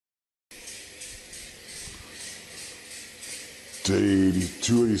Day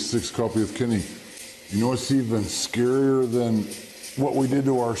 286 copy of Kenny. You know what's even scarier than what we did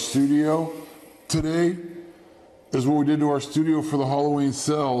to our studio today? Is what we did to our studio for the Halloween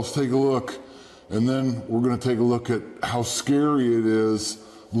sale. Let's take a look. And then we're going to take a look at how scary it is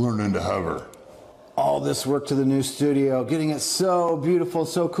learning to hover. All this work to the new studio, getting it so beautiful,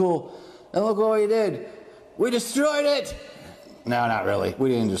 so cool. And look what we did. We destroyed it. No, not really. We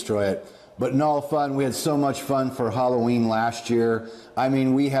didn't destroy it. But in all fun, we had so much fun for Halloween last year. I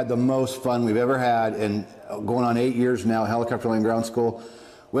mean, we had the most fun we've ever had, and going on 8 years now, Helicopter Landing Ground School.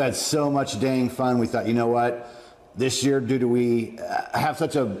 We had so much dang fun. We thought, you know what? This year, due to we have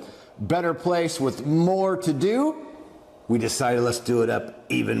such a better place with more to do, we decided let's do it up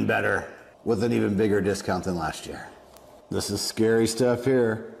even better with an even bigger discount than last year. This is scary stuff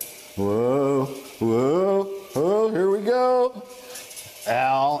here. Whoa, whoa, oh, here we go.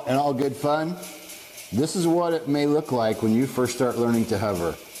 Al, and all good fun. This is what it may look like when you first start learning to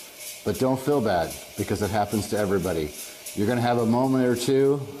hover. But don't feel bad, because it happens to everybody. You're gonna have a moment or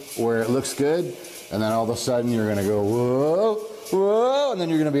two where it looks good, and then all of a sudden you're gonna go, whoa, whoa, and then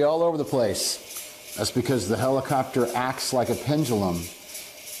you're gonna be all over the place. That's because the helicopter acts like a pendulum.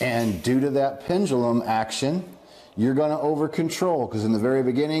 And due to that pendulum action, you're gonna over control, because in the very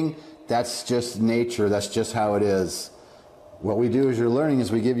beginning, that's just nature, that's just how it is. What we do as you're learning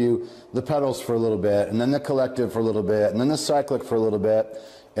is we give you the pedals for a little bit, and then the collective for a little bit, and then the cyclic for a little bit,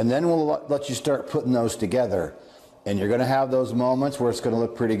 and then we'll let you start putting those together. And you're gonna have those moments where it's gonna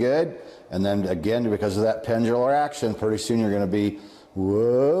look pretty good, and then again, because of that pendular action, pretty soon you're gonna be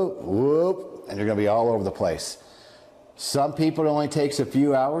whoop, whoop, and you're gonna be all over the place. Some people it only takes a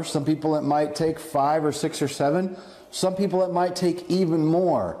few hours, some people it might take 5 or 6 or 7, some people it might take even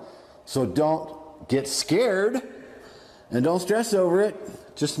more. So don't get scared. And don't stress over it.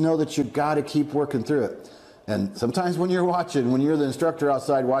 Just know that you got to keep working through it. And sometimes when you're the instructor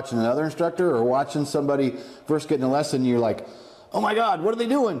outside watching another instructor or watching somebody first getting a lesson, you're like, oh my God, what are they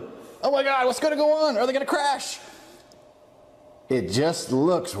doing? Oh my God, what's going to go on? Are they going to crash? It just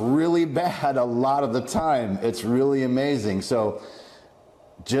looks really bad a lot of the time. It's really amazing. So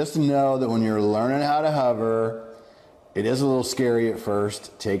just know that when you're learning how to hover, it is a little scary at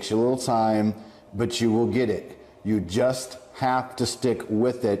first, takes you a little time, but you will get it. You just have to stick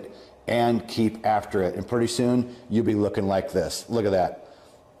with it and keep after it. And pretty soon, you'll be looking like this. Look at that.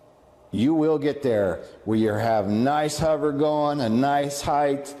 You will get there where you have nice hover going, a nice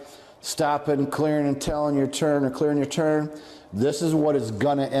height, stopping, clearing and telling your turn or clearing your turn. This is what it's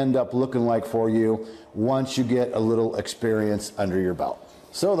gonna end up looking like for you once you get a little experience under your belt.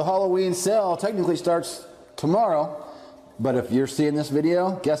 So the Halloween sale technically starts tomorrow, but if you're seeing this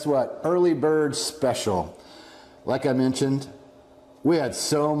video, guess what? Early bird special. Like I mentioned, we had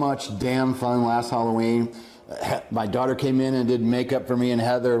so much damn fun last Halloween. My daughter came in and did makeup for me and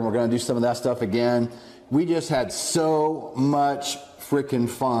Heather, and we're gonna do some of that stuff again. We just had so much freaking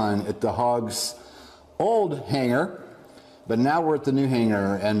fun at the Hogs old hangar, but now we're at the new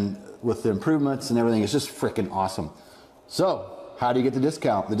hangar, and with the improvements and everything, it's just freaking awesome. So, how do you get the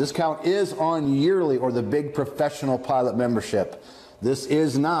discount? The discount is on yearly or the big professional pilot membership. This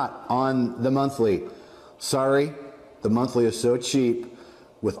is not on the monthly. Sorry, the monthly is so cheap.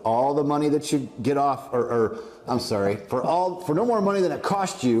 With all the money that you get off, I'm sorry, for no more money than it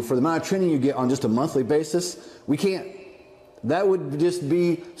costs you for the amount of training you get on just a monthly basis, we can't. That would just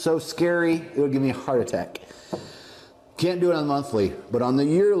be so scary, it would give me a heart attack. Can't do it on the monthly, but on the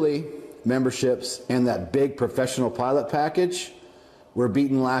yearly memberships and that big professional pilot package, we're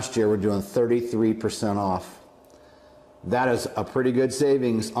beating last year. We're doing 33% off. That is a pretty good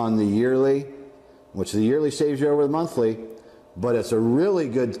savings on the yearly, which the yearly saves you over the monthly, but it's a really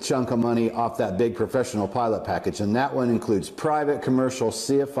good chunk of money off that big professional pilot package. And that one includes private, commercial,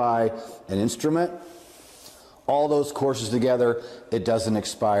 CFI, and instrument. All those courses together, it doesn't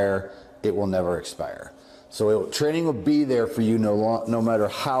expire. It will never expire. So training will be there for you no matter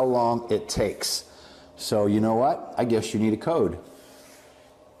how long it takes. So you know what? I guess you need a code.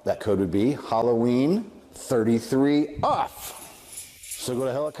 That code would be Halloween 33 off. So go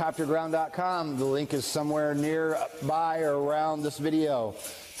to helicopterground.com. The link is somewhere nearby or around this video.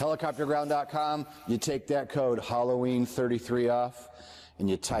 Helicopterground.com. You take that code Halloween 33 off and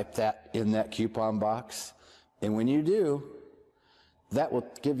you type that in that coupon box. And when you do, that will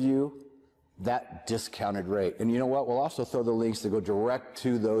give you that discounted rate. And you know what? We'll also throw the links to go direct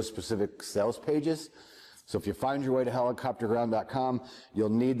to those specific sales pages. So if you find your way to helicopterground.com, you'll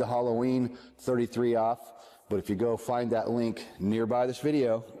need the Halloween 33 off. But if you go find that link nearby this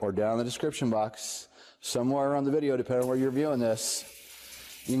video or down in the description box, somewhere around the video, depending on where you're viewing this,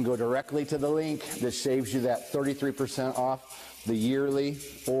 you can go directly to the link that saves you that 33% off the yearly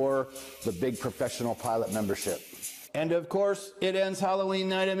or the big professional pilot membership. And of course, it ends Halloween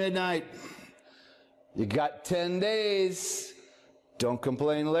night at midnight. You got 10 days. Don't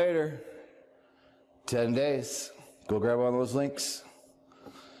complain later. 10 days. Go grab one of those links.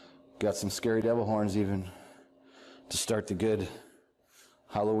 Got some scary devil horns even to start the good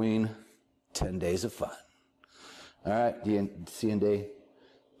Halloween 10 days of fun. All right, see you in day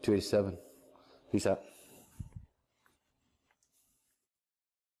 287. Peace out.